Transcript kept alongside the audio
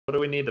What do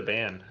we need to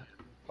ban?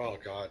 Oh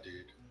god,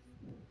 dude.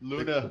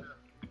 Luna.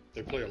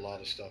 They play a lot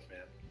of stuff,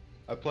 man.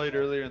 I played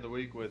earlier in the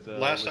week with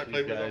Last with I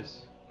played these with them,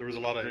 guys. there was a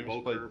lot of Dreams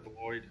Invoker,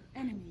 Void.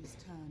 Enemy's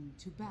turn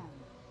to ban.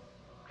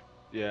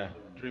 Yeah,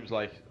 Dreams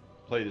like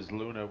played as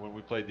Luna when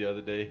we played the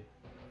other day.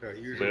 Yeah,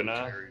 usually Luna?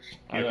 carries.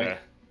 Okay.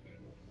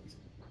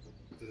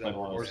 Does that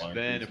work? Or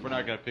Sven. If we're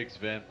not gonna pick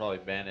Sven, probably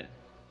ban it.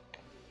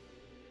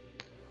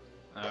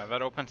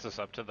 That opens us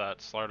up to that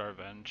Slardar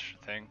Venge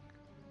thing.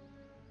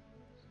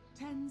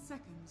 10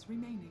 seconds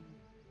remaining.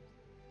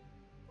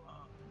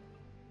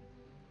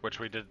 Which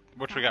we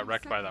got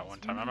wrecked by that one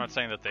time. I'm not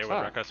saying that they would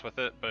wreck us with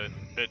it, but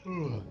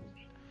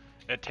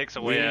it takes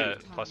away a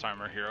plus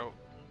armor hero.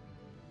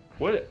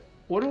 What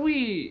do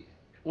we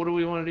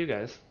want to do,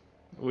 guys?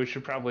 We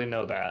should probably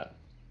know that,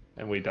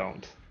 and we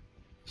don't.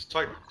 Let's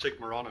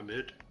take Mirana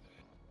mid.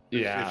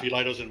 Yeah. If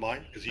Eli doesn't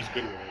mind, because he's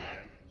good with it, man.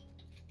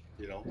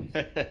 You know?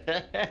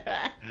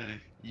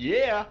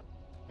 Yeah.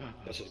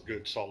 That's a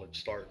good, solid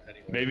start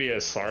anyway. Maybe a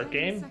Slark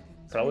game?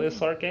 Probably a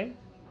Slark game?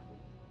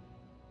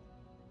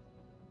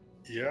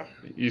 Yeah.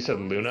 You said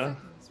Luna?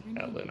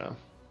 Yeah, Luna.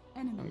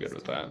 I'm Enemy's good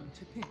with that. turn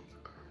to pick.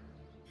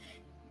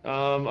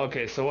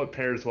 Okay, so what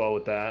pairs well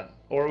with that?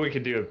 Or we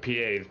could do a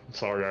PA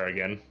Slardar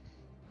again.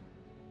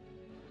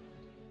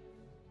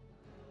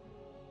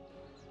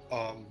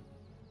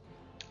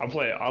 I'll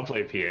play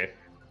PA.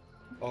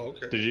 Oh,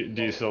 okay. Do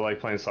you still like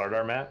playing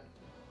Slardar, Matt?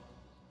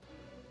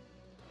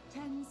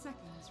 10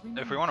 seconds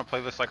remaining. If we want to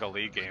play this like a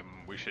league game,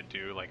 we should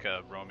do like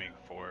a roaming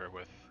 4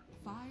 with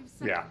 5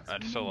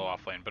 seconds solo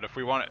offlane. But if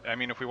we want,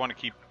 if we want to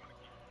keep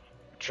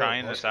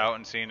trying this out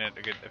and seeing it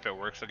if it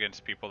works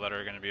against people that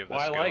are going to be of the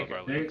skill of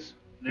our leagues.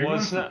 They're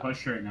going for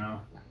push right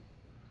now.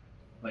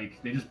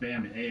 Like, they just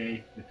banned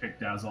AA, they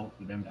picked Dazzle,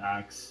 they banned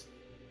Axe.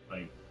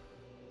 Like,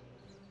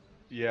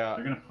 Yeah.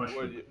 they're going to push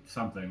with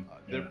something.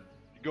 They're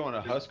going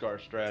a Huskar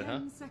strat,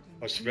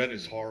 huh? Sven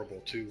is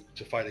horrible to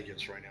fight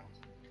against right now.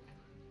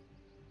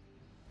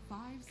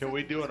 5 Can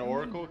we do an seconds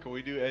Oracle? remaining. Can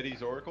we do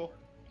Eddie's Oracle?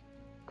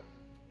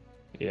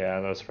 Yeah,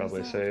 that's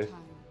probably Reserve safe.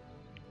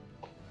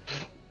 time.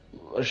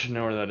 I should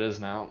know where that is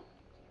now.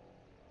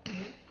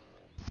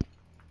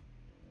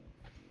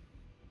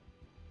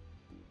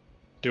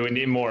 Do we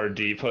need more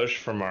D push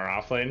from our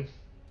offlane?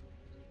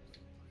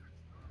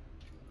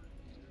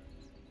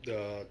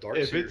 The Dark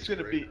If Seer's it's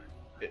gonna great.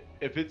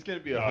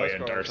 be a Oh Huskar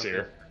yeah, or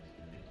Darkseer.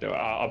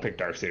 I'll pick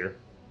Darkseer.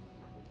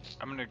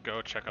 I'm gonna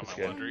go check out That's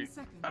my good. laundry.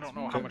 I don't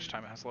know how much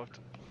time it has left.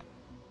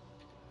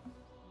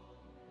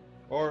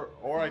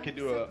 Or I could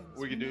do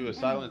we could do a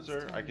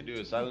silencer. I could do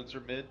a silencer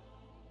mid.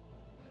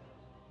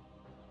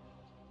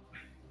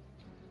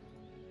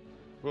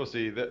 We'll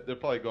see. They're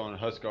probably going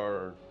Huskar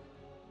or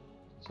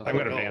something. I'm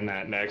gonna ban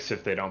that next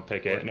if they don't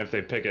pick it, and if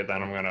they pick it,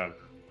 then I'm gonna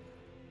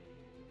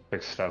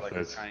pick stuff Like a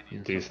that's tiny or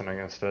decent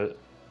against it.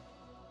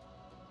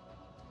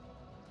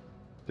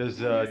 Does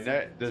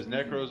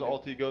Necro's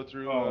ulti go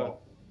through? Oh,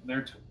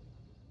 they're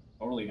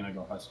totally going to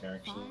go Huskar,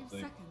 actually. 5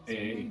 Like, seconds AA,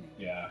 remaining.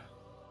 yeah.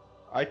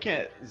 I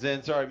can't.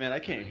 Zen, sorry man, I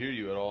can't hear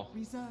you at all.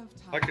 Reserve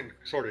time. I can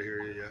sort of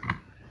hear you, yeah.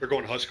 They're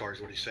going Huskar is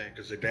what he's saying,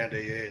 because they banned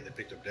AA and they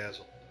picked up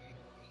Dazzle.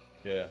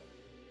 Yeah.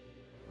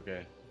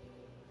 Okay.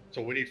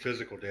 So we need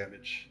physical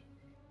damage.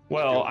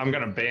 Well, I'm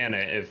gonna ban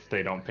it if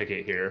they don't pick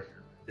it here.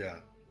 Yeah.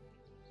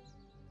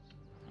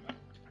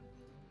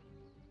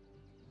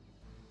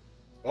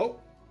 Oh,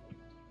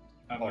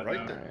 How about right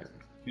now? then. Alright.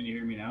 Can you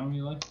hear me now,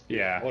 Eli?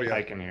 Yeah, Oh yeah,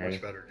 I can hear much you.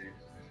 better,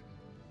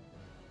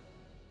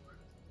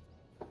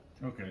 dude.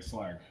 Okay,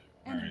 Slag.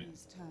 Alright.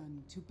 Enemy's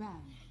turn to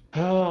ban.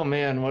 Oh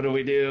man, what do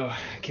we do?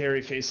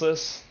 Carry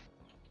faceless?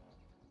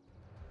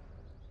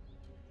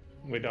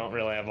 We don't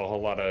really have a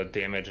whole lot of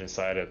damage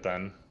inside it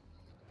then.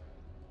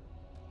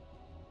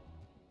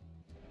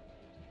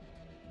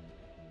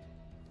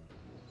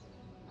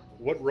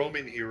 What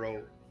roaming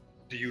hero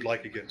do you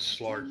like against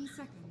 10 Slark,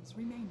 seconds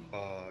remaining.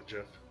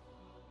 Jeff?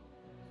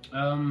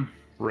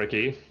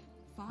 Ricky.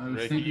 5 I was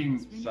Ricky,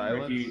 thinking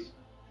silence.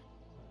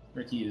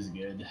 Ricky is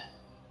good.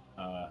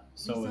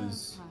 So Reserve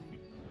is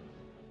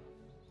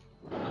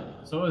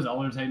time.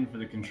 Elder Titan for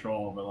the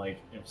control, but like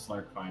if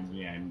Slark finds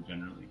me, I'm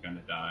generally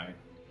gonna die.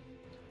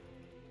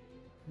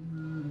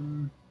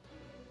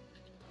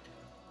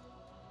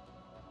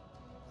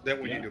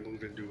 Then we Yeah. need to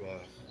move into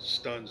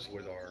stuns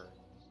with our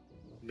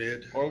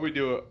mid. Or we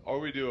do a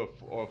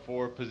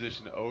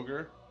 4-position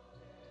ogre.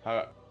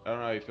 I don't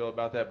know how you feel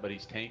about that, but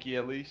he's tanky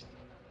at least.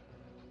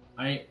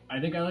 I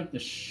think I like the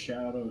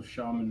Shadow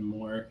Shaman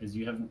more because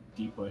you have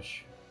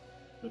D-push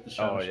with the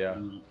Shadow Oh, yeah.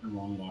 Shaman and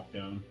long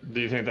lockdown.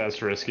 Do you think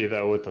that's risky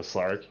though with the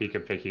Slark? He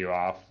could pick you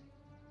off.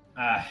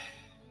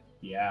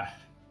 Yeah.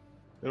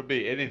 It'll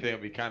be anything.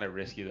 Will be kind of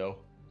risky though,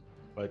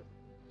 but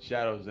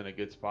Shadow's in a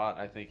good spot.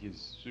 I think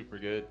he's super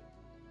good.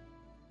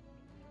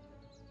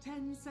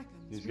 10 seconds.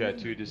 He's got 2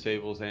 remaining.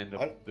 disables and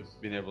the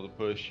being able to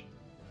push.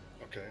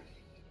 Okay,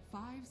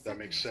 5 that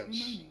makes seconds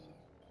sense. remaining.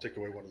 Take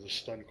away one of the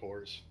stun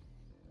cores.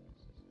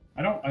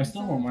 I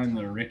still don't mind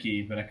the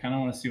Ricky, but I kind of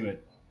want to see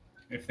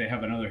if they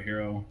have another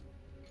hero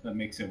that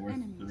makes it worth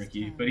the Enemy's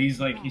Ricky. turn. But he's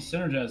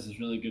synergizes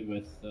really good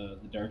with the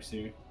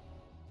Darkseer.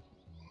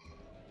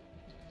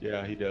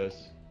 Yeah, he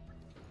does.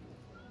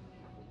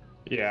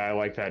 Yeah, I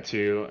like that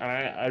too.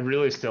 I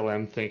really still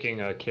am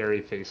thinking a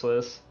carry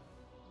faceless,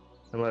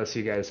 unless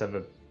you guys have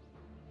a.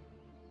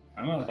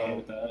 I'm okay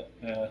with that.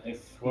 Yeah,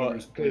 if Well,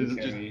 whoever's playing just-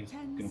 carry is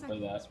 10 gonna play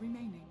that. seconds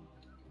remaining.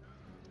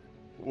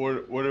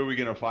 What are we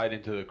gonna fight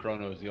into the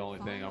chrono is the only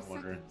thing 5 I'm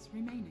wondering. seconds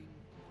remaining.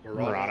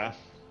 Marana.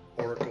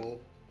 Oracle.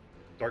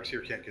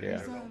 Darkseer can't get in there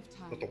though. Reserve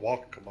time. But the wall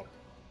can come up.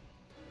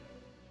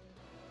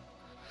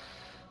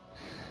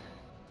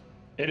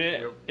 And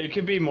it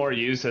could be more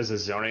used as a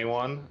zoning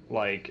one,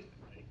 like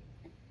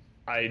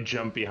I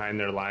jump behind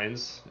their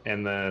lines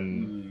and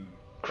then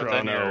But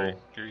then chrono.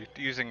 you're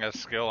using a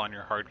skill on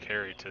your hard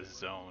carry to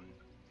zone.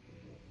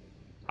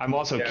 I'm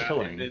also Yeah,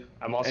 killing. and it-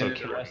 I'm also and it-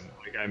 killing.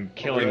 Like I'm Oh,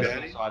 killing. really?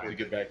 There's odds to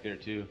get back there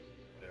too.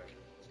 Yeah.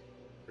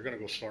 They're gonna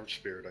go Storm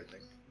Spirit, I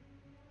think.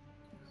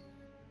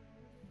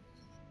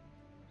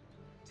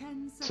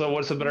 10 seconds So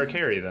what's a better remaining.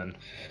 carry then?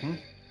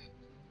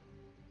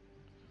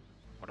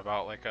 What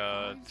about like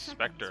a 5 seconds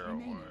Spectre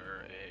remaining.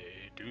 or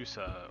a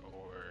Dusa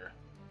or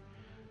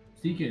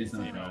CK is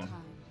not Reserve bad.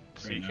 time.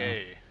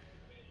 Right CK?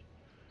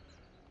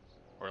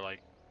 Or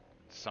like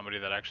somebody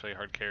that actually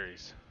hard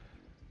carries.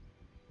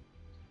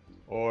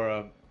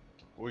 Or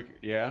we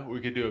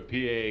could do a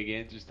PA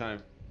again this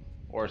time,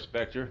 or a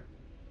Spectre.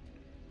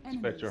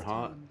 Spectre Enemy's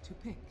Haunt. turn to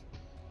pick.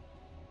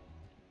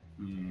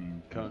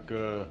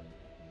 Kunkka.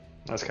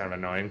 That's kind of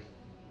annoying.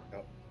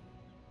 Yep.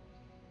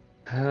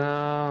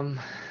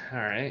 All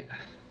right.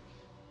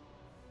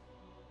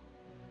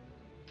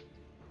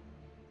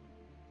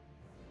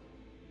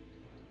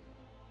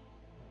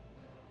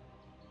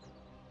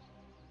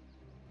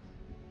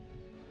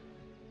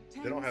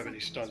 They don't have any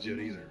stuns yet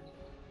either.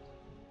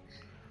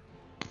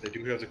 They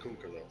do have the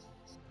Kunkka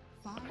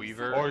though.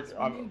 Weaver? Or,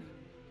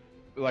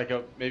 like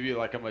maybe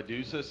like a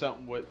Medusa,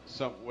 something with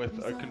a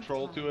Reserve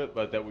control time. to it,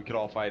 but that we could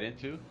all fight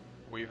into.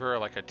 Weaver or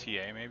like a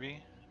TA maybe?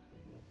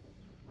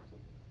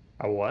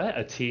 A what?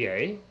 A TA?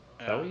 Is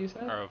that what you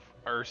said? Or of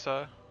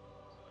Ursa?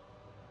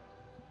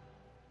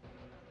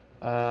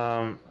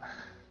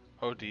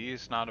 OD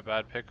is not a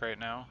bad pick right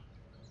now.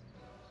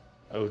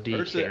 OD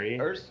carry.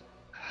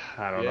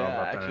 I don't know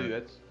yeah, about actually,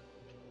 that.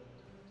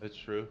 that's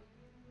true.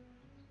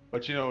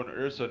 But you know, an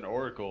Ursa and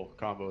Oracle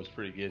combo is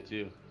pretty good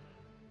too.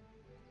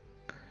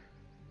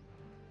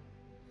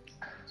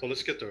 So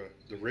let's get the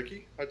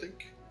Ricky, I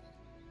think.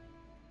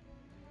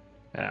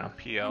 Yeah.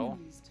 PL?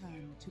 Enemy's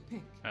turn to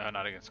pick.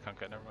 Not against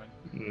Kunkka, never mind.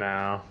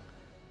 No.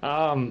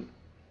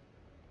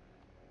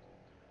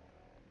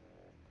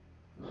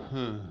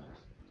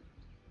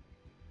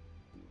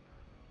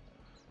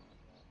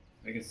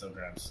 I can still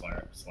grab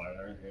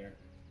Slider here.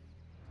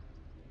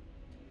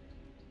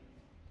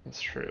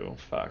 That's true.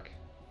 Fuck.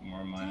 More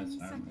 10 minus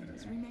time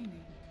seconds there.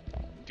 remaining.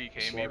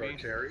 DK Slaughter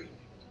maybe? carry.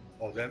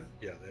 Oh, them?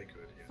 Yeah, they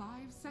could. Yeah.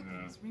 5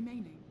 seconds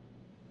remaining.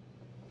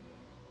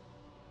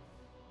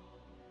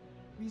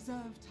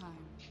 Reserve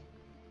time.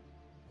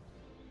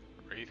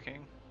 Wraith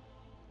King?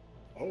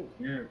 Oh,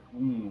 Here,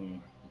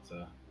 it's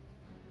a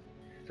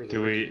for the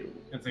Do Ricky. we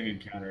that's a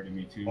good counter to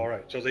me too. All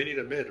right, so they need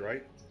a mid,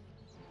 right?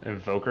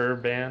 invoker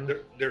ban?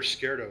 They're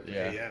scared of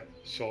Yeah. AM.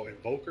 So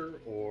Invoker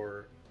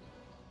or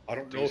I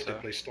don't know if they Dusa.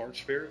 play Storm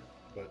Spirit,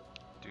 but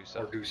Dusa?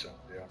 or do so.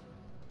 Yeah.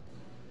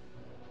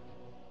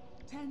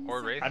 10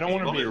 Or Wraith I don't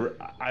want to King?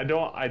 be.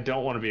 I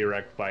don't want to be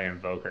wrecked by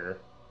invoker.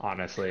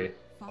 Honestly.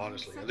 5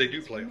 Honestly, and they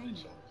do seconds play them.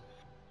 remaining. So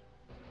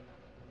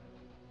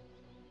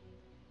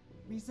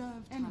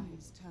Reserve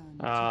enemy's turn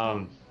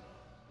to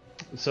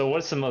pick. So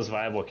what's the most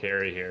viable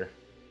carry here?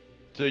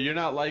 So you're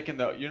not liking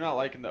the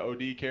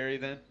OD carry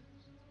then?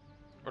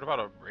 What about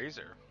a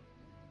Razor?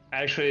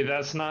 Actually,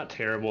 that's not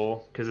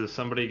terrible because if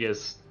somebody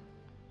gets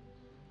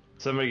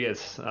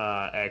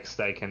X'd,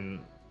 I can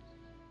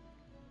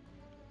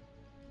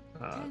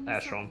 10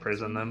 astral seconds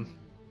imprison them. remaining.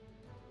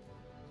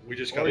 we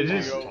just Or got you to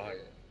just- time.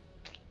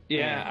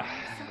 Yeah,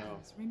 5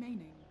 seconds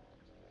remaining.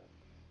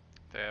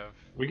 They have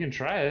we can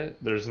try it.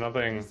 There's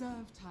nothing.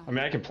 Reserve time. I mean,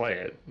 I can play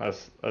it.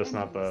 That's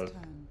not Enemy's the.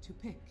 turn to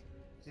pick.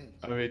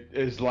 I mean,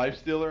 is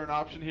Lifestealer an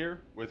option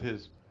here with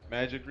his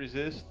magic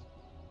resist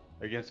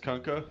against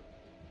Kunkka,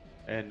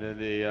 and then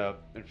the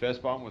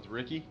Infest Bomb with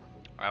Ricky?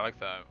 I like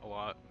that a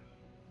lot.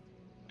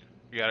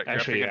 You're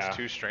Actually, up against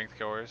yeah. 2 strength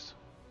killers.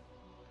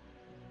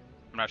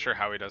 I'm not sure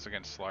how he does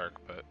against Slark,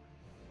 but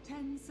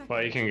 10 seconds.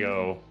 Well, you can go.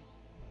 remaining.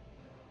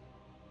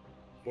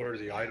 What are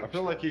the items? I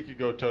feel like he could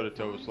go toe to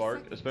toe with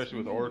Slark, especially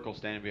with Oracle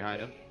standing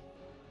behind him.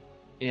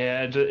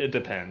 Yeah, it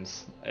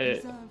depends.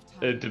 Reserve time.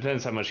 It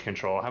depends how much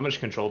control. How much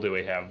control do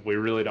we have? We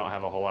really don't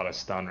have a whole lot of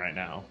stun right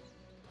now.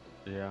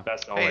 Yeah.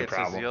 That's the hey, only it's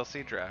problem. a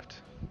ZLC draft.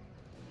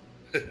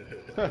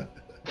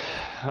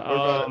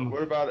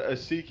 What about a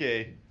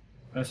CK?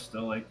 I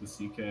still like the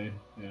CK.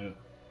 Yeah.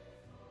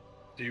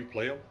 Do you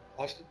play them,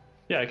 Austin?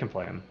 Yeah, I can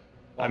play him.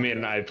 I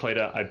mean, I played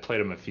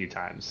him a few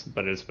times,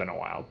 but it's been a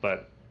while.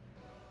 But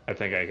I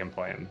think I can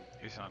play him.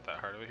 He's not that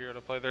hard of a hero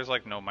to play. There's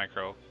like no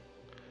micro.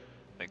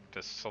 Like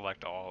just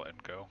select all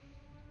and go.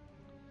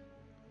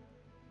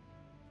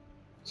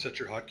 Set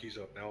your hotkeys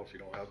up now if you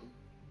don't have them.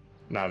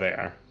 No, they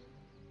are.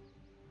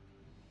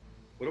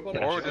 What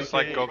about Or a just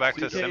Jug? like go back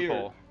to CK or-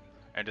 simple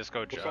and just go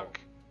What's Jug. wrong?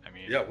 I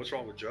mean, Yeah, what's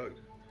wrong with Jug?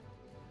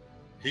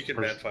 He can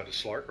man fight a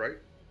Slark, right?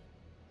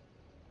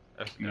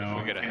 if No,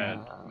 we get I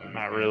ahead. can't. No, Not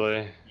can't.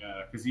 really.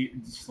 Yeah, because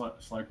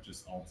Slark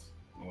just ults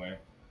away.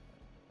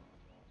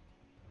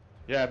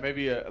 Yeah,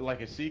 maybe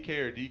like a CK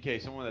or DK,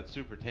 someone that's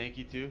super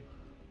tanky too.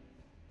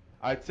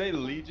 I'd say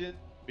Legion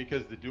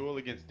because the duel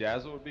against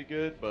Dazzle would be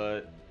good,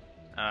 but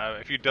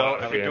If you don't,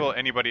 if you Okay. duel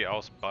anybody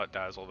else but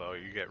Dazzle though,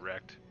 you get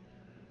wrecked.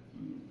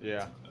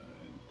 yeah.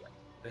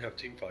 They have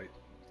team fight.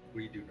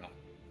 We do not.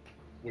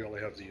 We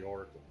only have the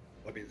Oracle.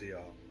 I mean the.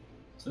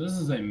 So this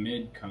is a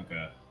mid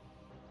Kunkka.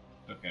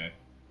 Okay.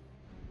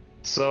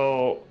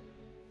 So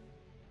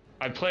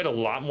I played a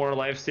lot more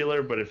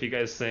Lifestealer, but if you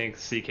guys think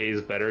CK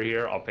is better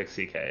here, I'll pick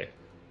CK.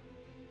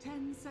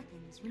 10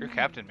 seconds You're remaining.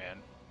 captain, man.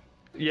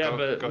 Yeah, Go,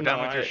 but go down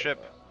no, with your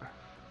ship.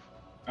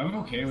 I'm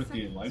okay with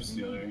the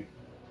Lifestealer.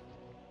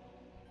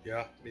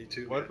 Yeah, me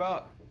too. What man.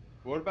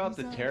 about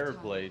the Reserve Terror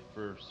time. Blade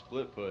for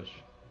split push?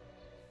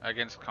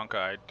 Against Kunkka,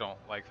 I don't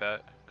like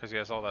that because he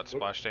has all that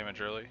splash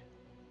damage early.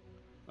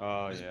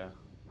 Oh yeah.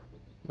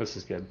 This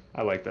is good.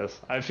 I like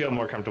this. I feel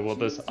more comfortable with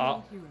this. Choose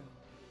your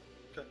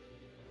hero.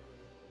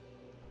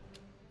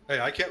 Hey,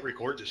 I can't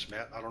record this,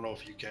 Matt. I don't know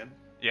if you can.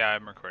 Yeah,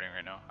 I'm recording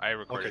right now. I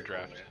recorded Okay, cool,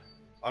 draft. man.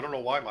 I don't know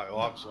why my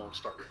logs won't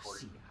start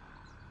recording.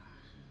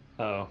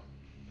 Oh,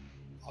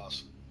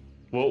 Awesome.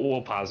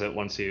 we'll pause it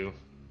once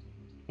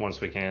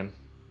we can.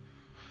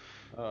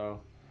 Oh.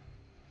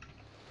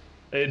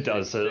 It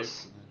does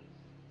this.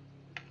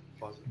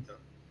 Pause it.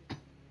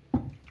 Yeah.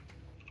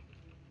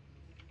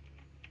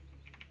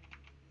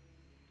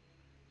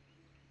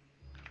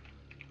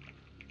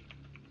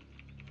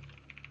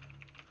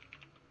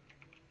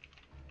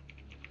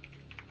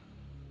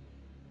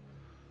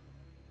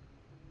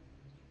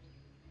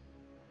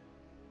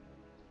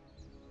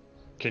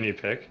 Can you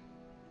pick?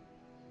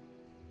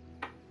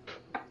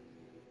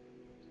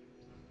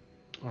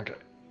 Okay.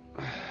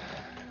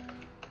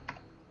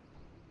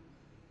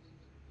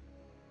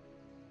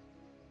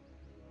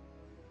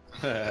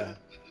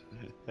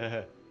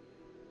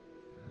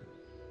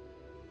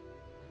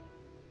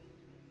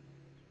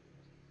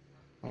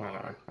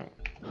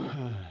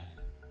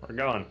 We're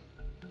going.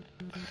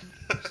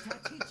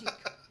 Strategic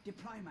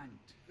deployment.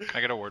 Can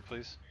I get a word,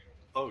 please?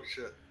 Oh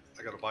shit!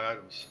 I gotta buy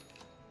items.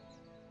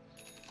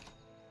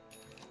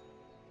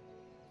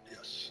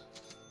 Yes.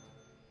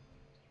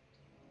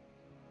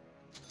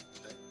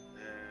 Okay.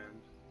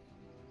 And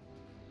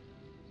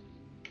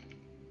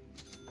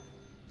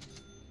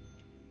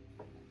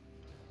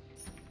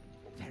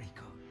Very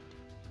good.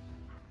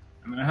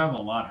 I'm gonna have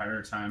a lot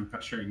harder time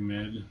pressuring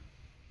mid.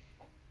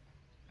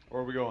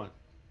 Where are we going?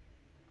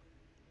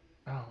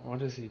 Oh,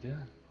 what is he doing?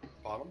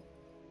 bottom.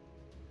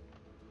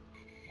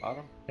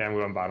 Bottom? Yeah, I'm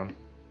going bottom.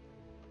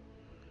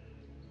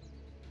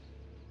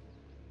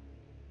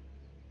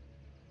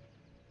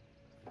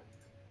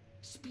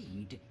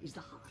 Speed is the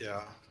heart.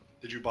 Yeah.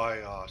 Did you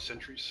buy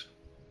sentries?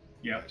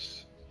 Yep.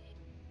 Nice.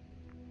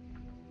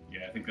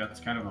 Yeah, I think that's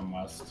kind of a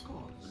must. Of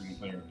course. We're gonna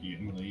play rookie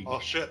in the league. Oh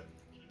shit!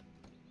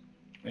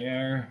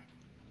 There.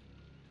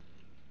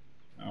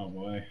 Oh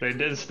boy. They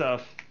did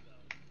stuff.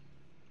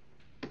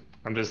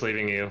 I'm just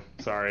leaving you.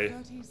 Sorry.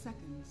 30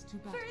 seconds to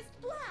battle.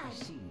 First blood. I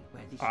see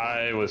where this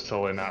I was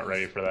totally not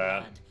ready for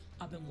that.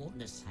 I've been wanting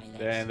to say that.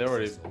 Damn, they're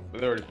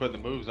already putting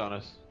the moves on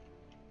us.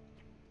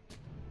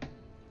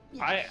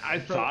 I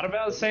thought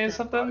about saying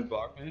something.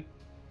 Block me.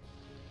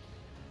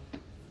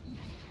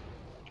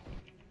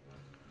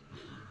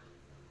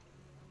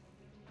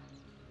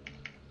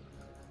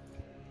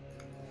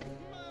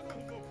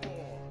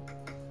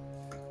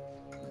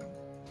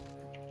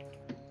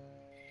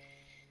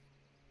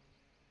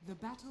 The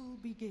battle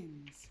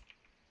begins.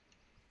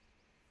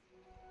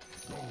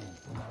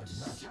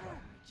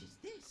 surge is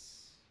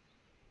this?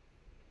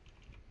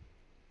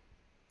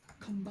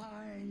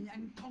 Combine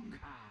and conquer.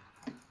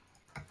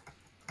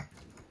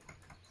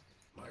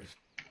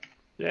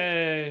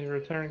 Yay,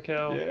 return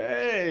kill.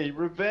 Yay,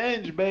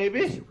 revenge,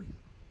 baby!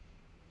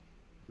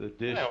 The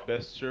dish Yeah.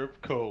 best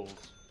served cold.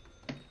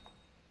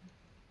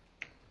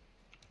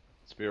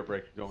 Spear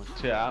breaker going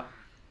top.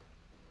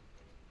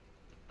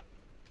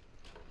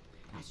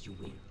 As you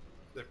will.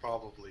 They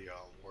probably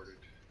warded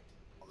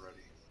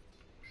already.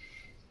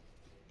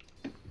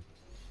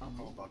 I'm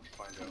about to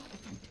find out.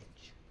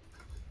 Advantage.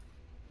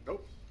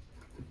 Nope.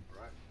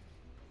 Right.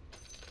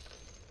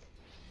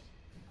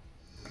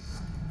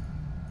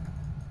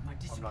 My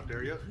I'm not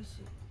there yet. increases.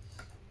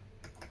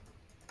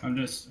 I'm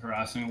just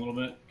harassing a little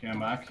bit. Okay, I'm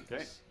back.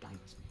 Okay.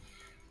 Guides me.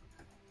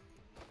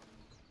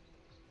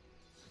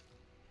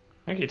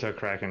 I think he took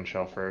Kraken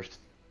Shell first.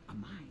 A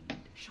mind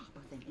sharper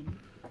than any.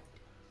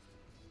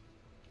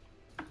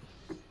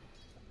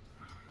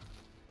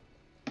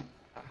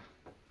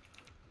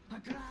 A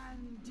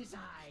grand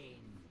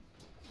design.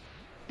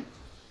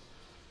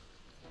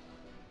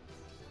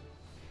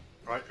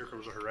 Alright, here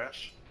comes a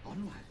harass.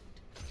 Onward.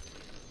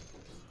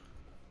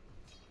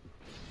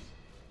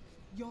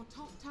 Your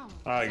top tower.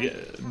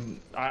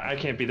 I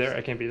can't be there.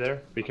 I can't be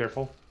there. Be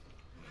careful.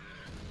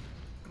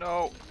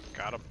 No,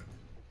 got him.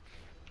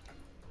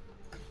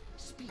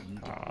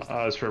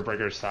 Spirit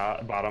Breaker's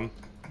bottom.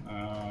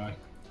 I'm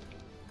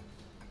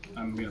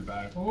gonna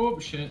back. Oh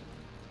shit.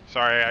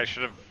 Sorry, I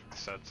should have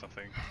said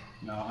something.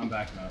 No, I'm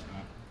backing up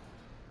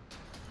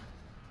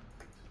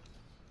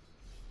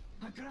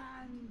now. A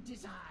grand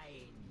design.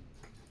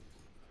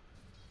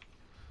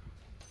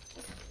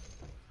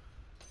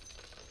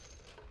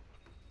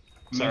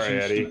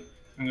 Sorry, Eddie.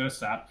 I'm gonna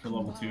sap for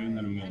level 2 and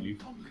then I'm gonna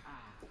leave.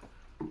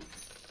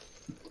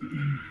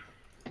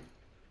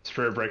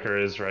 Spirit Breaker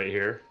is right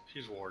here.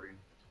 He's warding.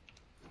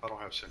 I don't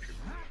have sentry.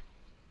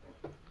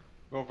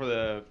 Going for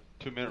the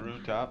 2-minute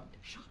rune top.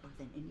 Sharper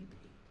than any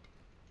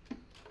blade.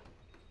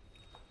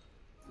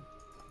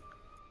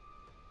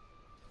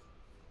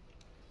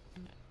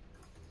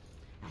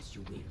 As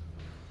you will.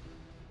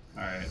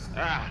 Alright.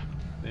 Ah!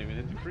 Didn't even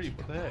hit the creep.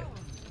 What the heck?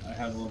 I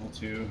have level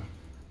 2.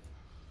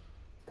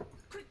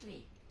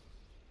 Quickly.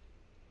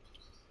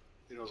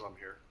 He knows I'm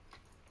here.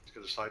 He's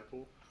got a side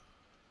pool.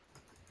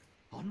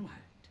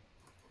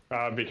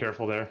 Onward. Be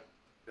careful there.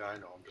 Yeah, I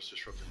know. I'm just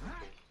disrupting the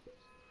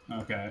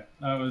pool. Okay.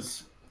 That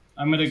was.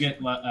 I'm gonna get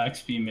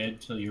XP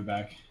mid till you're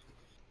back.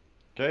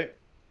 Okay.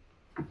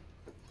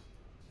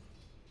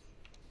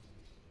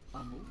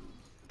 Well,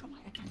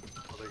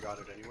 they got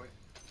it anyway.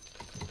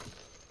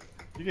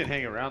 You can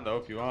hang around though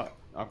if you want.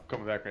 I'm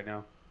coming back right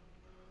now.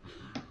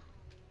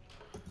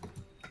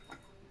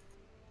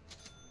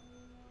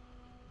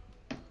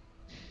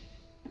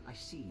 I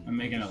see. I'm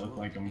making it look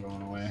like I'm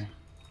going away.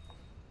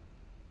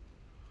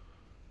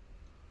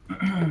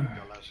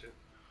 Got last hit.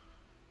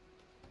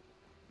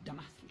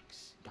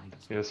 Damatrix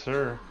guides. Yes,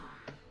 sir.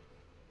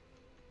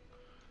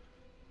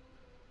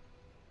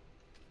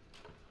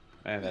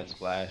 Man, that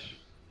splash.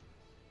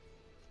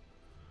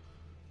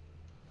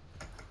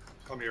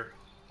 Come here.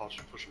 I'll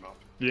just push him out.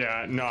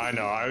 Yeah, no, I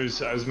know. I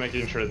was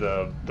making sure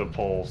the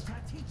pull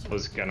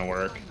was gonna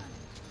work.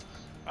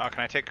 Can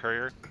I take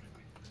courier?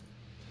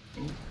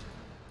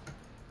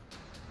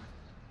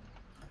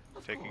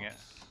 Taking it.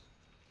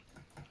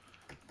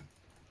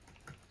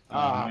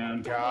 Oh man.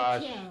 my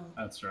gosh.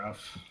 That's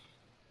rough.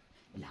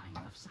 Line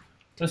of sight.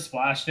 The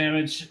splash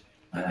damage.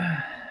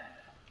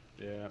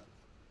 Yeah.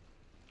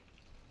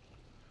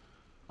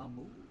 A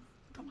move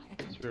to my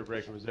attention. Spirit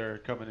Breaker was there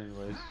coming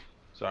anyways.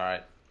 It's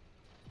alright.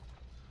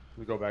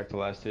 We go back to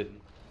last hitting.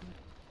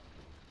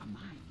 A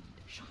mind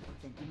sharper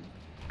than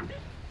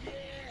any.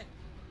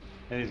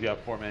 And he's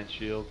got 4-man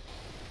shield.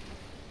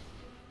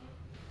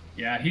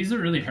 Yeah, he's a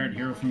really hard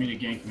hero for me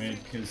to gank mid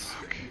because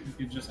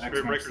he could just Spirit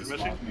X-Max Breaker's to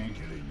missing. spot me.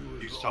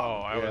 He's Oh,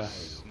 top. I Yeah.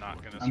 was not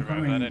gonna I'm survive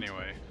coming. that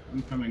anyway.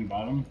 I'm coming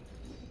bottom.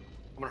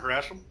 I'm gonna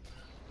harass him.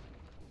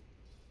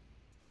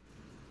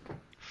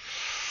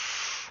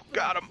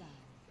 Got him.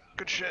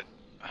 Good shit.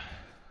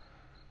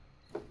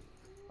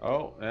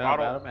 Oh, yeah,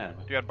 Bottle. I'm out of mana.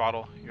 You had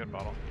bottle. You had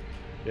bottle.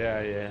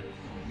 Yeah, yeah.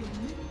 Your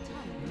middle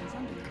tower is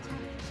under attack.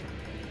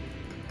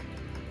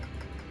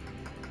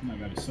 Oh my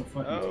god, he's so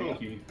fucking Oh.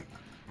 tanky.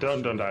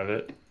 Don't dive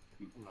it.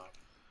 I'm not.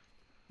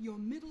 Your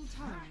middle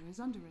tower is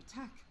under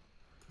attack.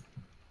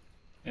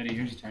 Eddie,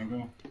 here's your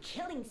tango.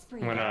 Killing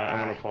spree. I'm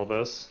gonna pull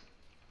this.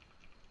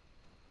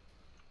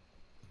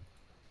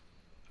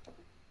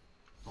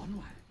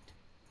 Onward.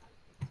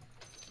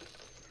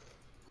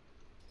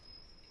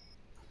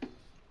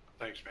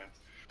 Thanks, man.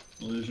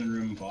 Illusion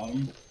room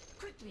bottom.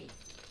 Quickly.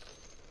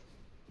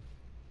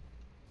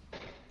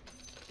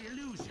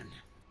 Illusion.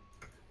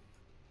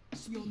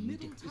 Your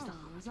middle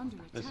tower is under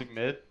attack. Missing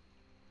mid.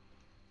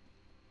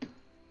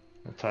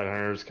 The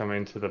Tidehunter's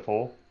coming to the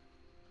pole.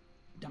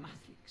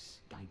 Damatrix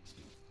guides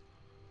me.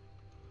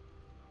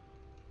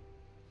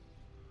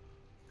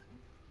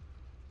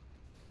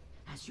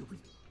 As you will.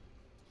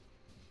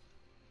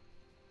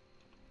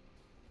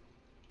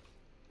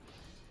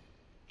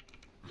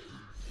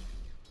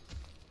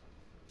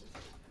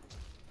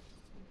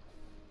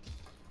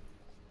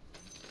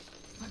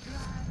 A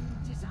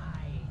grand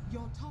design.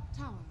 Your top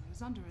tower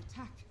is under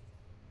attack.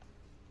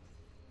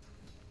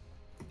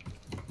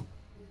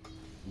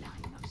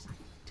 Line of sight.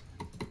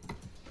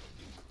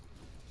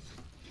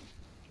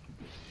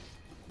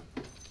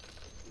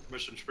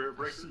 Missing Spirit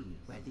Breaker. See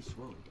where this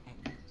road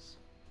ends.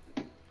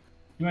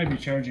 He might be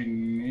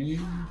charging me.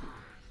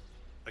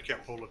 I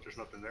can't pull it. There's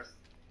nothing there.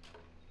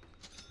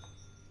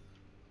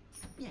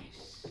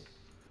 Yes.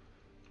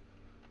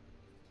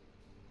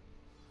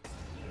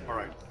 All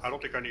right. I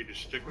don't think I need to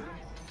stick with him.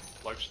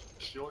 Life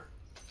Stealer.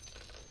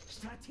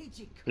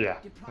 Strategic. Yeah,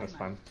 deployment. that's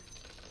fine.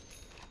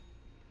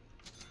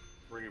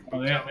 Bring him Oh,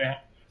 boots they out. have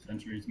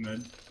sentries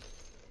mid.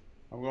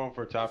 I'm going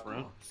for a top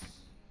rune.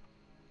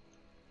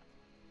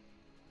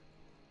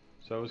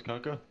 So is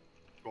Kunkka.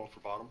 Going for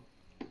bottom.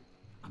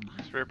 A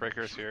mind. Spirit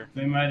Breaker's here.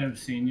 They might have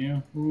seen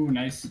you. Ooh,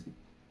 nice.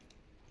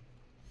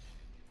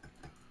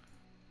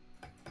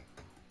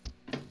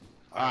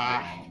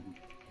 Ah!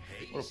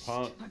 What a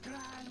punk. A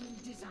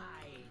grand design.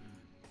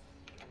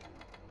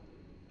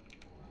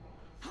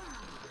 I'm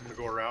gonna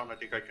go around. I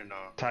think I can.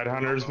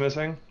 Tidehunter's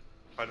missing.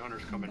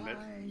 Tidehunter's coming mid.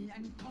 Burn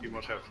and He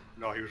must have.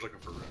 No, he was looking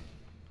for.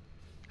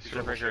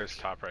 Spirit Breaker is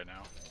top right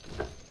now.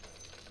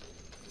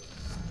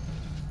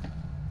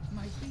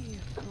 my fear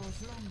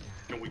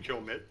Can we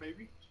kill mid,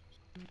 maybe?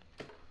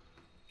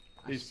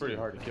 He's pretty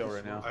hard to kill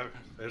right now.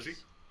 Is he?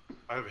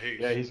 I have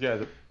haste. Yeah, he's got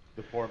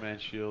the poor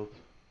man's shield.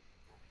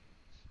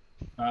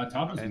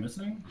 Top is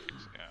missing.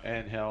 Yeah.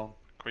 And helm.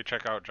 Can we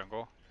check out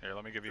jungle? Here,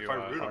 let me give you. If I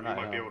root him, you not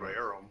might be helm. able to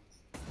arrow him.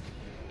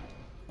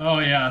 Oh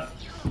yeah.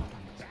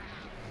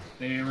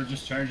 They were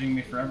just charging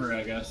me forever,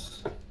 I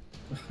guess.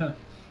 Oh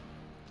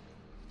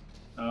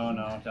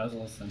no,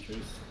 Dazzle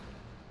sentries.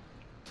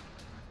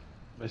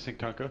 Missing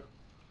Kunkka.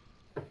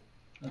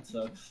 That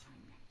sucks.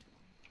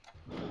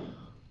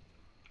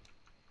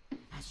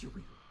 As you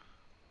will.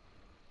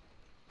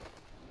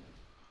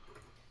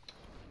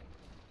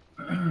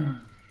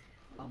 Come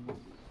on.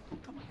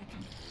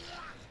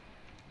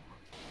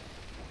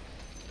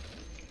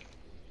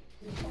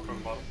 From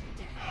the bottom.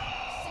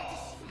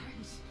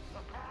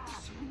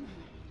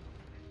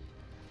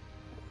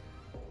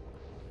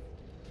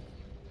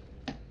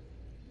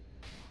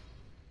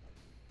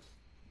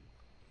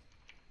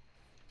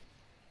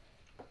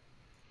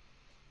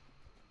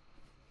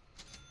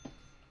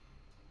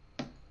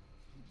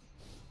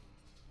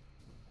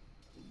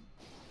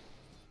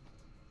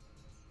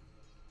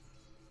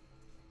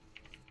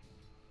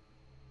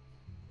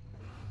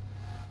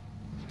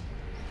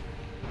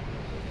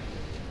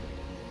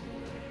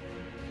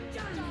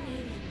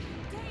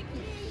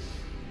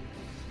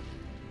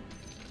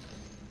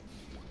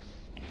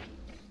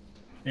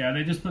 Yeah,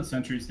 they just put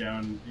sentries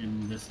down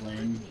in this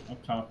lane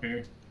up top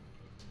here.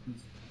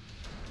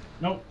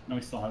 Nope, no,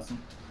 he still has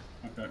them.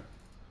 Okay.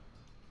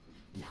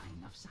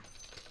 Line of sight.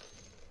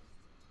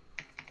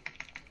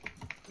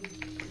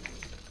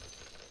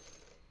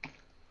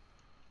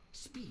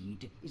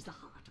 Speed is the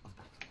heart of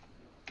battle.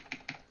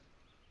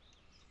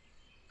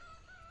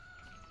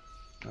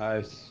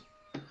 Nice.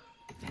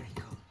 Very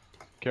good.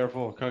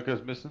 Careful,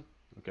 Kunkka's missing.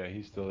 Okay,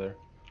 he's still there.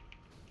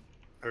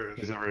 There it is.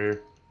 He's over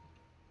here.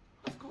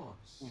 Of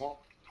course.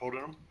 Holding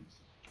him.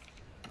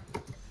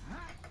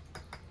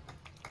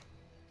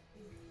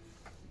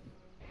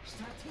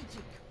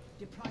 Strategic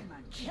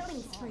deployment.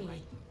 Killing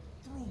spree.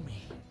 Through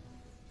me.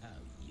 Oh,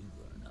 you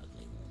were an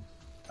ugly one.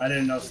 I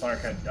didn't know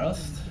Slark had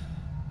dust.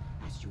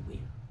 As you will.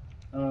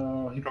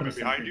 Oh, he put Coming a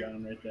behind sentry you.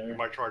 down right You there.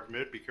 might charge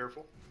mid. Be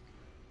careful.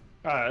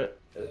 Tied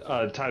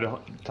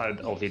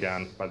ulti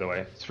down, by the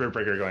way. Spirit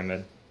Breaker going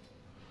mid.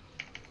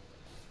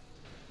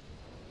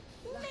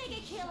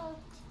 Mega kill.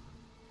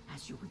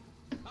 As you will.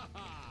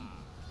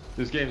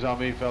 This game's on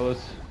me,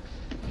 fellas.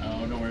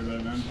 Oh, don't worry about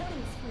it, man.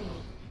 Killing spree.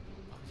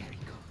 Very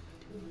good.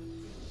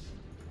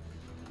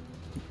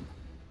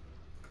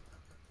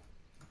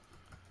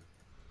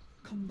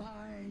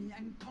 Combine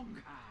and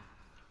conquer.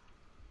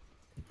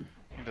 You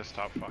need to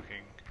stop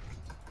fucking.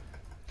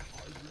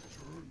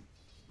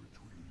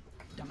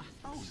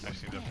 Damathos. I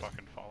just need to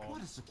fucking follow What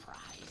him. a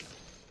surprise.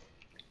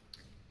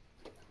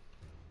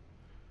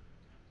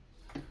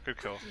 Good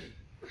kill.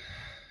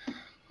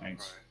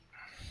 Thanks.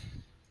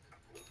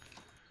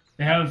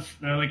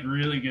 They're like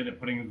really good at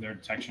putting their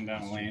detection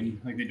down a lane.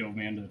 Like they dove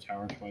me into the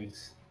tower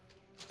twice.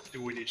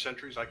 Do we need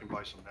sentries? I can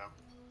buy some now.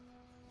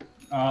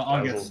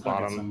 I'll get Dazzle's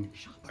some.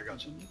 I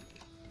got some.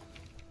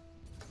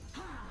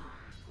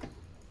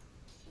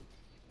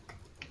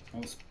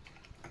 Oh,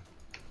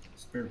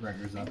 Spirit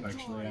Breaker's up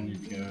actually. I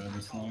need to go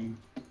this lane.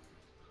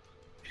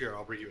 Here,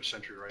 I'll bring you a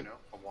sentry right now.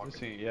 I'm walking.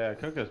 Missing, yeah,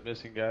 Kunkka's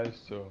missing, guys.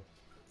 So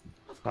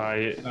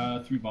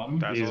Through bottom.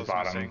 Dazzle he's is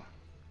bottom. missing.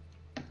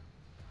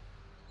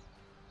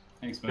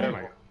 Thanks, Yeah, man.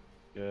 my-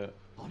 yeah,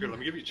 Here, let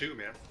me give you two,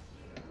 man.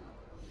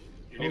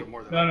 You need them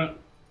more than no, I no. do.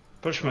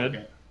 Push mid.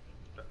 Okay.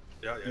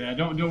 Yeah. Yeah,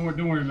 don't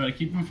worry about it.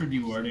 Keep them for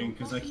dewarding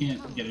because I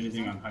can't get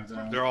anything on high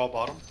ground. They're all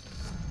bottom.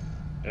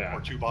 Yeah.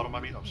 Or two bottom, I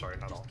mean. I'm sorry,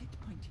 not all. Get the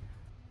point here.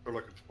 They're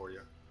looking for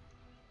you.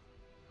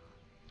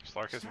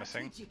 Slark is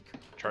missing.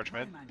 Strategic Charge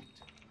mid. deployment.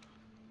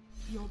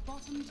 Your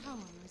bottom tower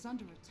is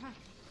under attack.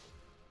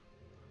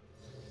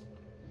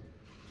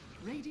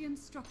 Radiant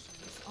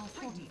structures are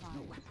Fighting fortified.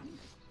 no weapon.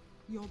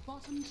 Your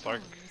bottom tower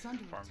Slark is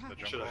under farmed the attack.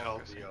 jungle. Should have held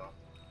guessing. the.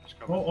 It's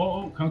coming.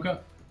 Oh, Kunkka.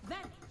 Then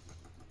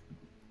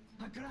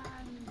a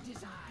grand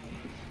design.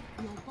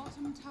 Your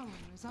bottom tower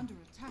is under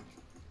attack.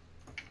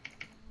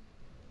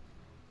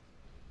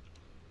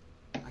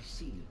 I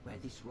see where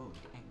this road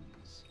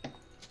ends.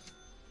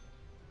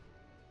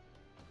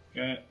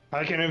 Okay.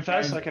 I can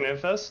infest. I can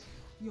infest.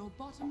 Your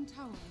bottom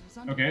tower is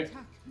under Okay.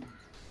 attack.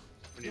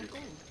 We Your need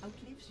gold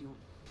outlives you.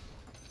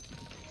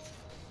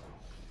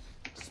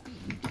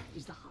 Speed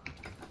is the heart of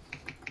battle.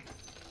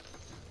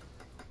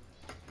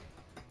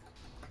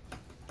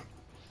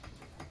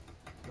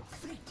 Your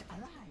fate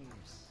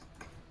arrives.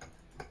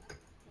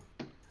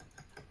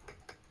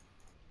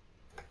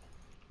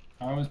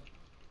 I was.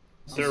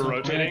 They're So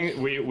rotating.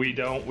 quick. We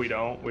don't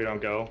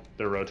go.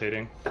 They're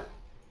rotating.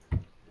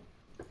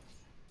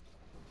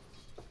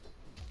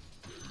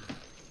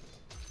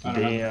 I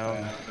don't know.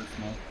 Damn. That's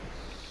small.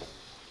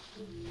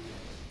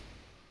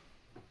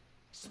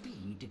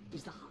 Speed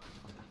is the heart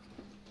of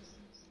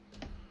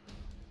battle.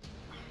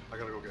 I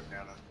gotta go get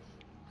Nana.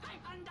 I'm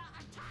under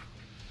attack.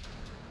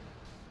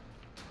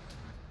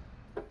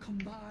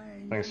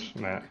 Combine. Thanks,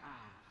 and Matt. conquer.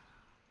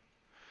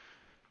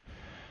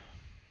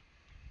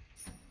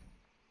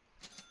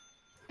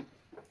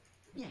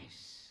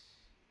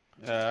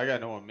 I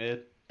got no one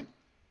mid.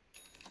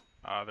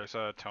 There's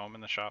a tome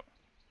in the shop.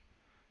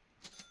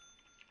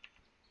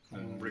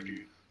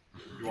 Ricky,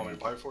 you want me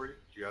to buy it for you?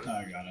 You got it?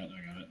 I got it.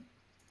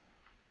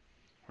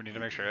 We need to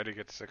make sure Eddie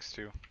gets 6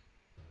 too.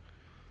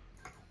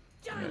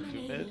 You got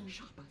 2 mid?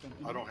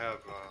 I don't have,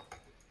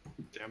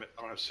 damn it,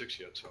 I don't have 6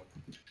 yet, so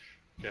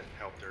can't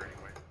help there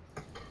anyway.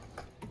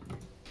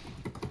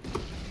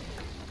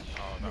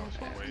 Oh, that was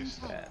a waste.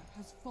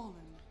 Has fallen.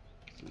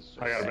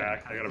 I got it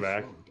back. I got it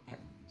back.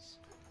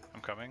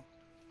 I'm coming.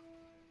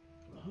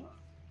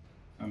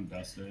 I'm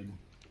dusted.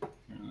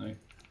 Apparently.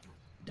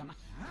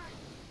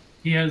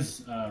 He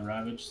has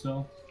Ravage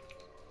still.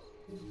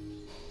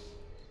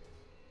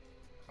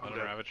 Don't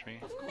ravage me.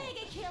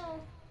 Mega kill.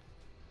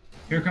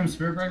 Here comes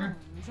Spiritbreaker.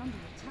 Is under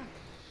attack.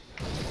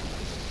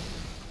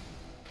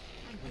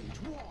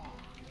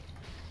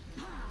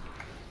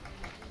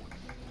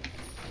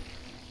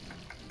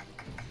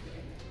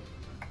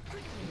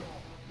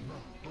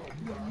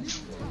 Your middle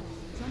tower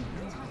is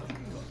under attack.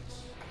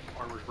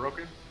 Armor's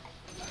broken.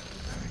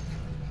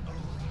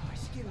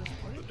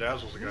 The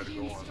Dazzle's the guy to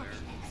go on there.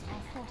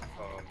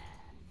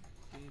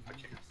 I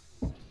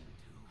can't.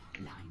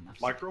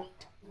 Micro?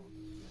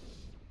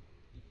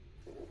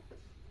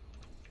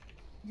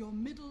 Your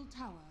middle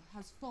tower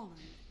has fallen.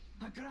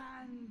 A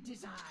grand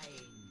design.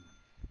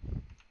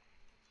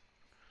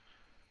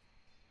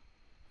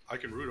 I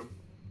can root him.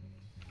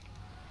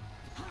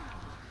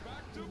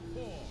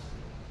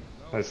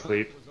 I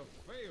sleep.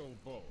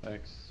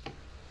 Thanks.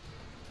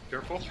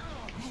 Careful.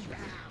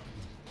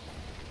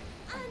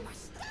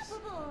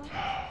 Unstoppable.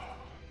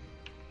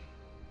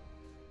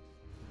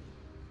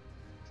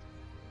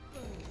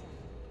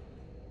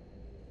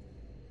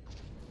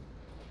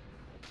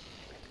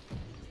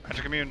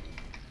 Magic immune.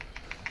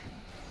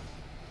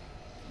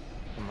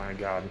 Oh my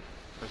god.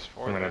 There's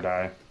 4 I'm gonna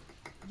there. die.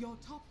 Your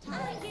top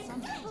tower is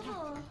under attack.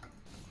 Unstoppable.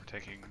 We're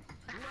taking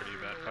pretty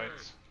bad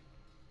fights.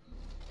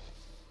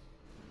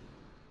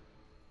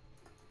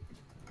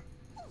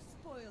 Who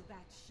spoiled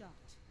that shot?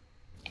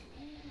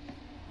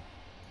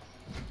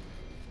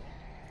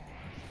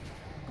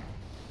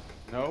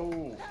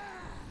 No.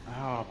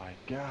 Oh my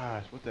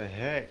gosh, what the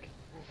heck?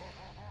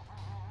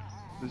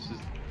 This is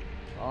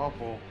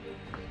awful.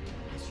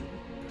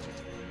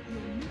 Your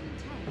middle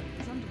tower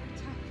is under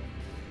attack.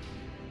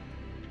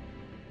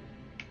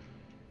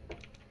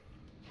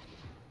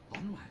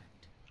 Onward.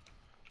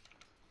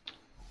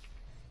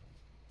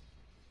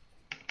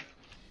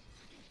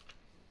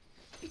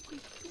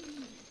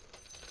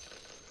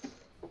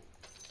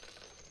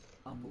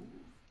 A move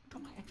to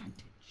my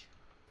advantage.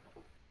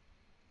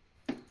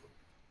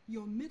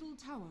 Your middle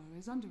tower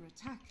is under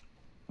attack.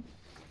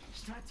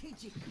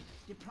 Strategic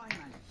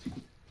deployment.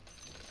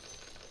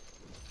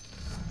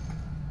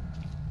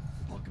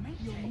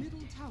 Augmented. Your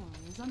middle tower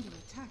is under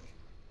attack.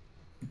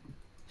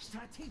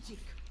 Strategic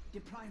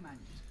deployment.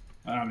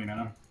 I don't even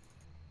know.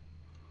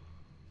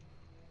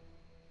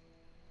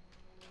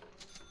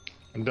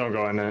 Don't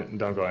go in it.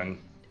 Don't go in.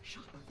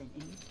 Sharper than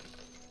any.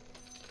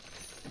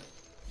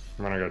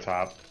 I'm gonna go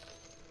top.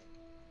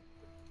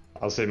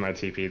 I'll save my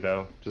TP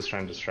though. Just try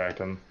and distract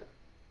him.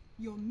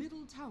 Your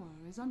middle tower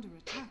is under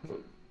attack.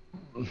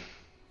 No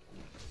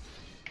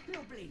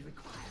blade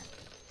required.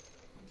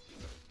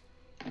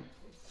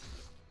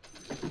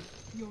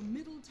 Your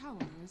middle tower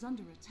is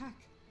under attack.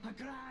 A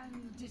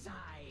grand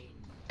design.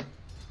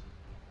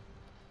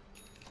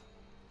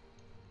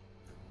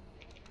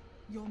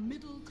 Your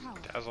middle tower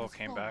Dazzle has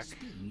came fallen. back.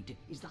 Speed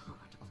is the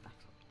heart of battle.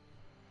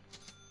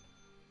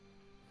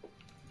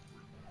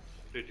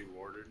 They do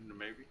warded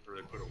maybe? Or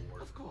they put a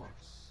ward? Of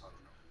course. I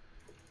don't know.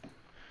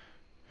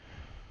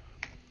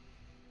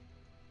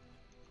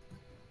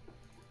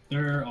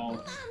 They're all.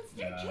 Monster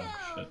Yeah, kill.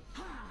 shit.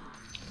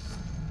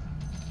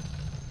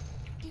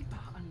 Deeper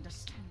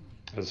understanding.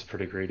 That's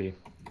pretty greedy.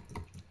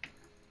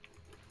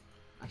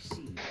 I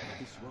see where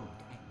this road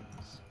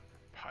ends.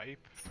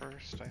 Pipe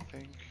first, I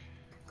think.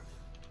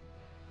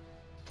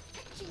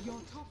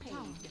 Your top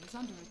tower is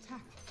under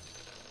attack.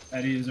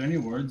 Eddie, is there any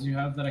words you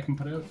have that I can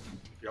put out?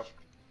 Yep.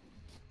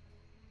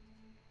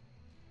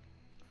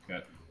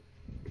 Okay.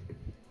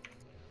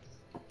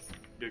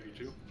 Give you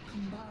 2.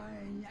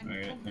 Combine and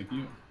Okay, conquer. thank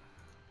you.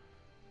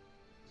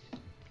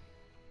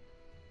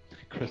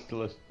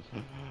 Crystallis.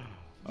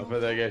 I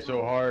bet that guy's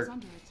so hard. Is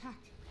under attack.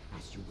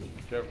 As you will.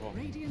 Careful.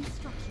 Radiant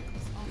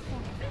structures are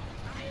falling.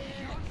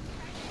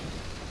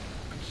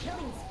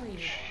 Killing spree.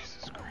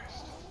 Jesus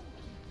Christ.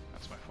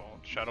 That's my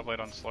fault. Shadowblade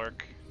on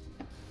Slark.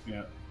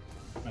 Yeah.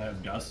 I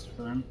have dust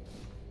for him.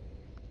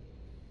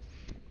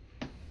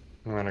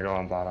 I'm gonna go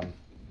on bottom.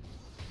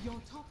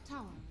 Your top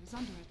tower is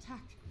under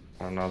attack.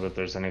 I don't know that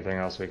there's anything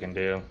else we can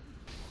do.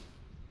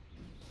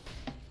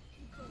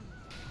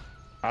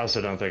 I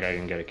also don't think I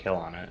can get a kill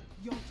on it.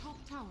 Your top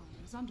tower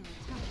is under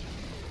attack.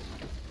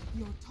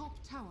 Your top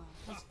tower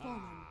has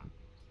fallen.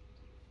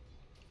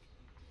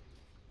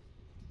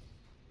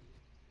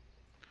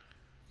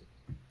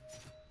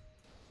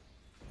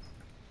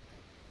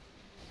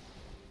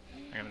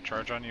 I'm gonna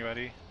charge on you,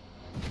 Eddie.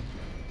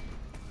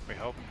 We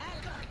help.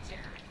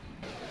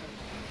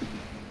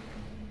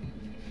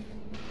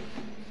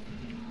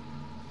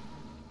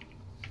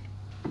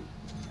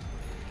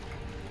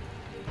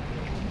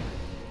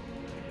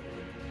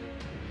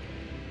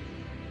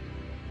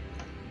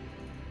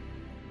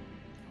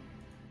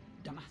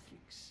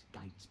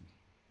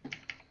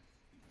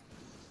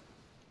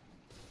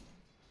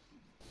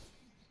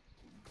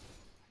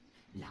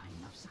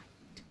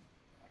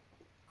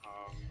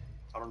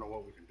 don't know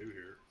what we can do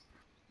here.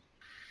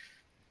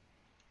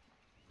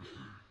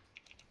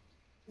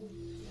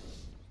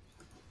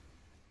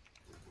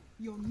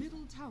 Your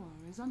middle tower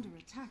is under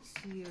attack.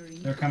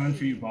 They're coming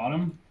for you,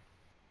 bottom.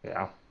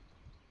 Yeah.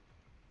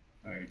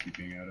 Oh, you're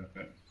keeping out of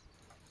it.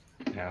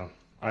 Yeah.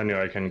 I knew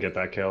I couldn't get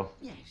that kill.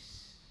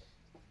 Yes.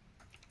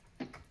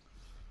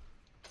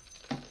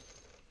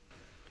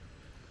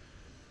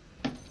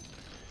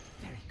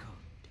 Very good.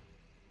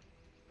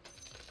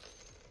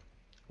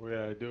 We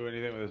do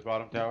anything with this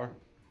bottom tower?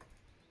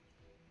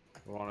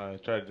 We want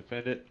to try to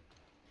defend it?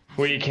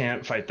 We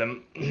can't fight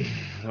them. We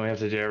have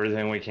to do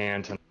everything we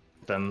can to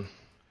them.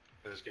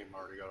 This game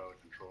already got out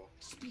of control.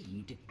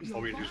 Speed.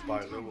 All we do is buy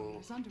a little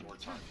more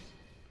time.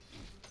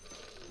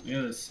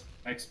 Yeah, this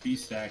XP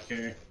stack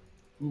here.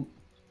 Ooh,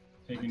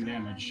 taking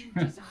damage.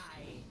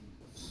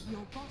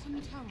 Your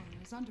bottom tower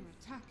is under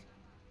attack.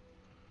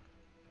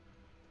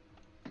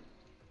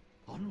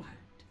 Onward.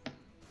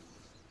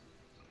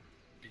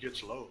 He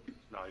gets low.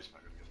 No, he's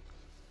not gonna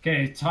get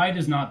it. Okay, Tide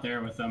is not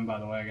there with them, by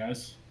the way,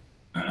 guys.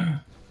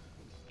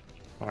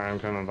 Alright, I'm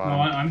coming No,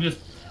 bottom. I'm just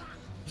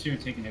here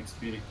taking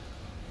XP.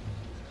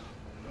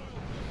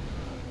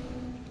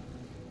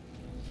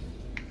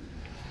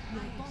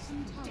 Your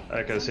bottom tower.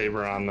 Echo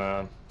Saber on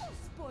the.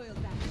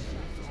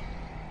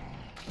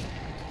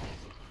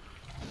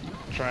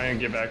 Try and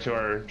get back to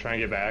our. Try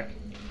and get back.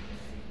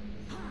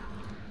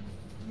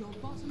 Your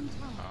bottom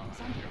tower is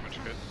under Too much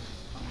attack. good.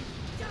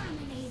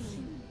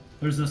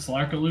 There's this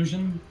Slark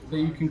illusion that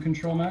you can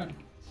control, Matt,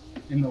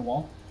 in the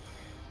wall.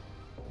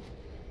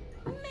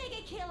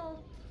 Mega kill.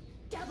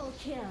 Double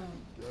kill.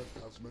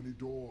 Death has many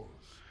doors.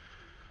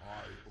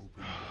 I open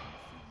one for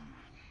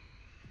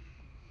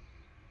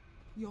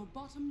you. Your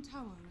bottom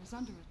tower is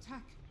under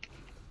attack.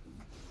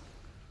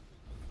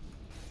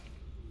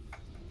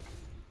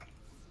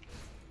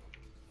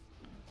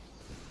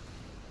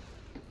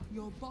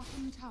 Your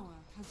bottom tower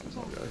has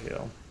Go fallen.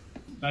 heal.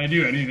 If I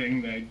do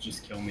anything, they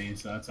just kill me,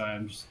 so that's why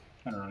I'm just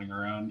kind of running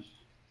around.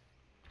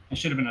 I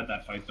should have been at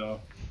that fight, though.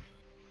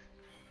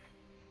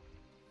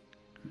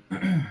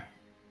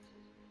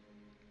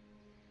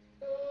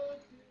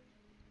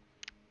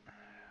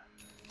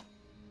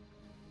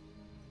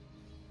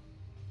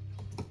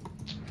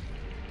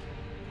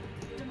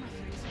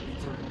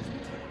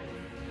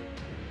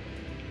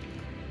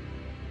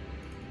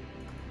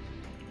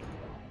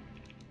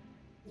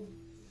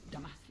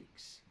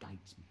 Damatrix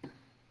guides me.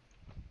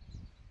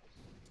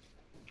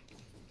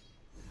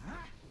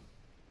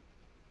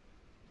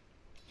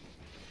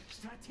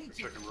 Strategic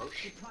Second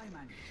Roche.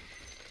 deployment.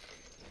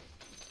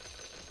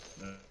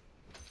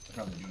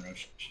 Probably do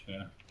Roche,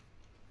 yeah.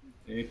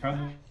 They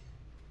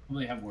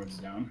probably have wards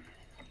down.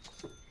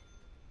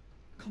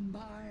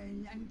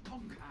 Combine and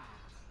conquer.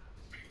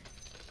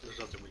 There's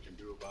nothing we can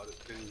do about it.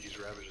 They didn't use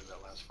Ravage in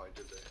that last fight,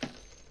 did they?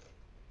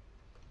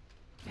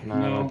 No, I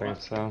No, don't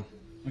think so.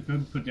 I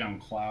could put down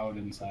Cloud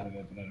inside of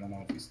it, but I don't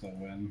know if we still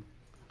win.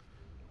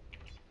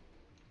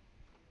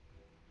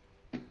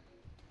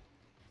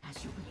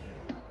 As you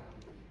will.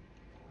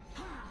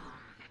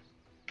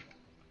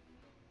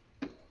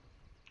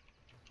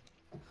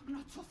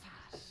 Not so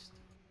fast.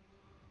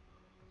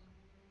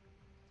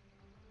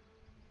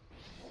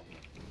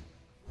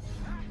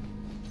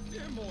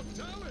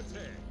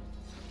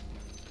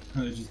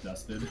 They just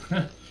dusted.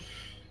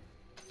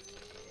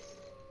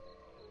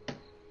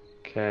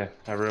 Okay,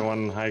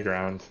 everyone high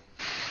ground.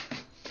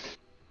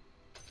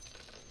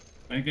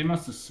 I think they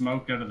must have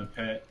smoked out of the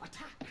pit,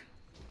 Attack.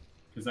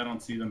 because I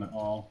don't see them at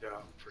all. Yeah,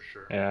 for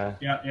sure. Yeah.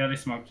 Yeah, they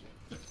smoked.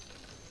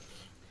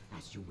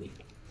 As you will.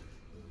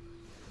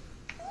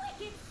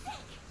 Wicked sick.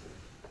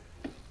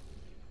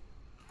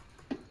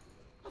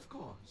 Of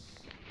course.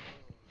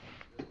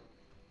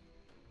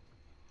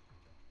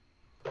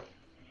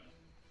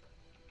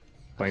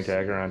 Blink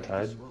dagger on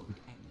Tide. This road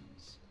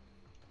ends.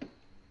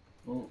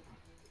 Oh.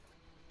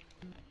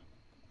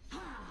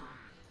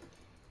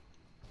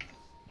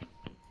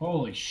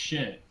 Holy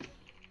shit.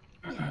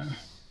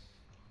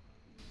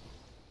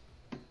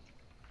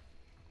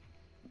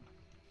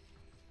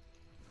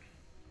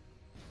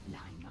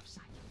 Line of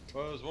sight.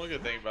 Well, there's one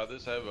good thing about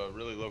this. I have a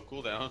really low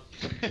cooldown.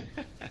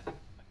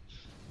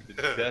 The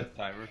death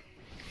timer.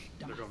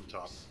 They're going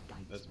top.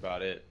 Guides That's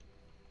about it.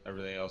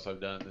 Everything else I've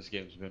done, this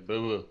game's been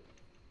boo-boo.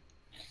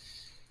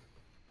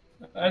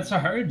 That's a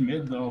hard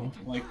mid though.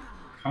 Like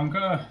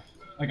Kunkka,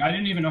 like I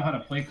didn't even know how to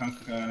play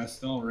Kunkka, and I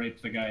still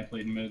raped the guy I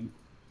played mid.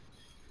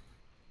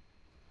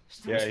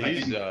 Yeah, Just like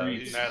he's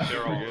increase. Nah, they're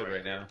all pretty good right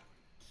right now.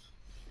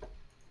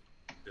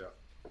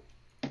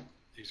 Yeah.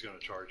 He's gonna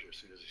charge you as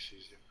soon as he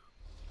sees you.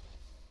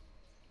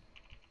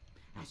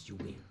 as you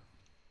will.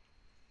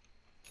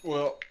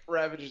 Well,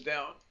 Ravage is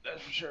down,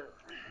 that's for sure.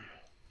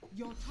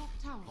 Your top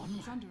tower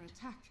is under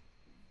attack.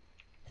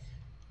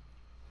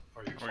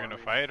 Are you We're gonna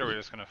farming? fight, or we're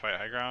just gonna fight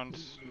high ground?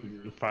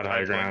 Fight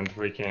high ground.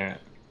 We can't.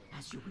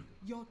 As you will.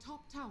 Your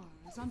top tower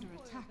is under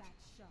attack.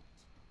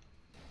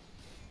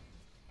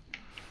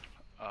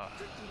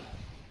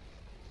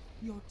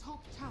 Your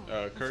top tower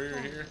has Courier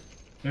fallen. here.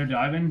 They're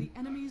diving. The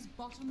enemy's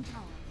bottom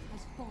tower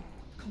has fallen.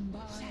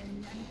 Combine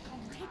and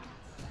conquer.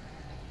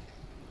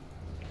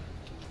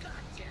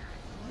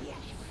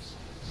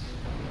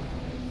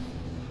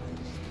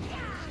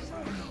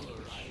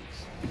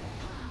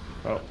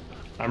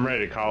 I'm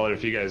ready to call it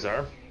if you guys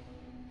are.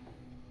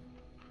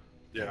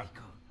 Yeah.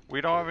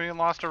 We don't have even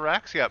lost a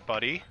Rex yet,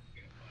 buddy.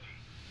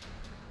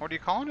 What are you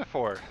calling it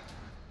for?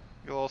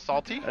 You a little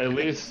salty? At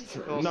least,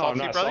 little no, salty, I'm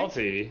not brother?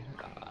 salty.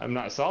 I'm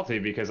not salty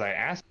because I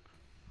asked.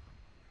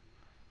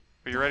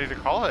 But you're ready to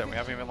call it, and we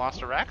haven't even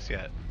lost a Rex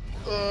yet.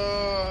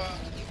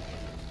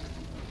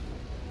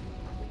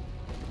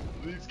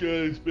 These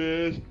guys,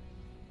 man.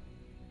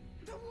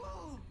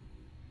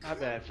 My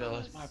bad,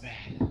 fellas. My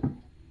bad.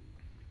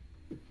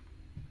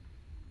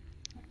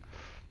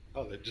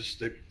 Oh, they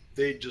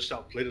just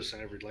outplayed us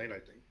in every lane, I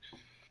think.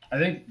 I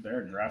think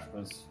their draft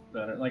was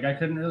better. Like I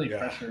couldn't really Yeah.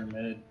 pressure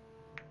mid.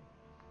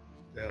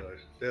 They had a Like,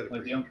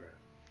 pretty good draft.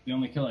 The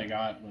only kill I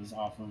got was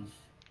off of,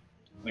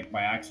 like,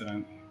 by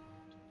accident.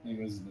 I think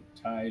it was the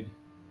tide.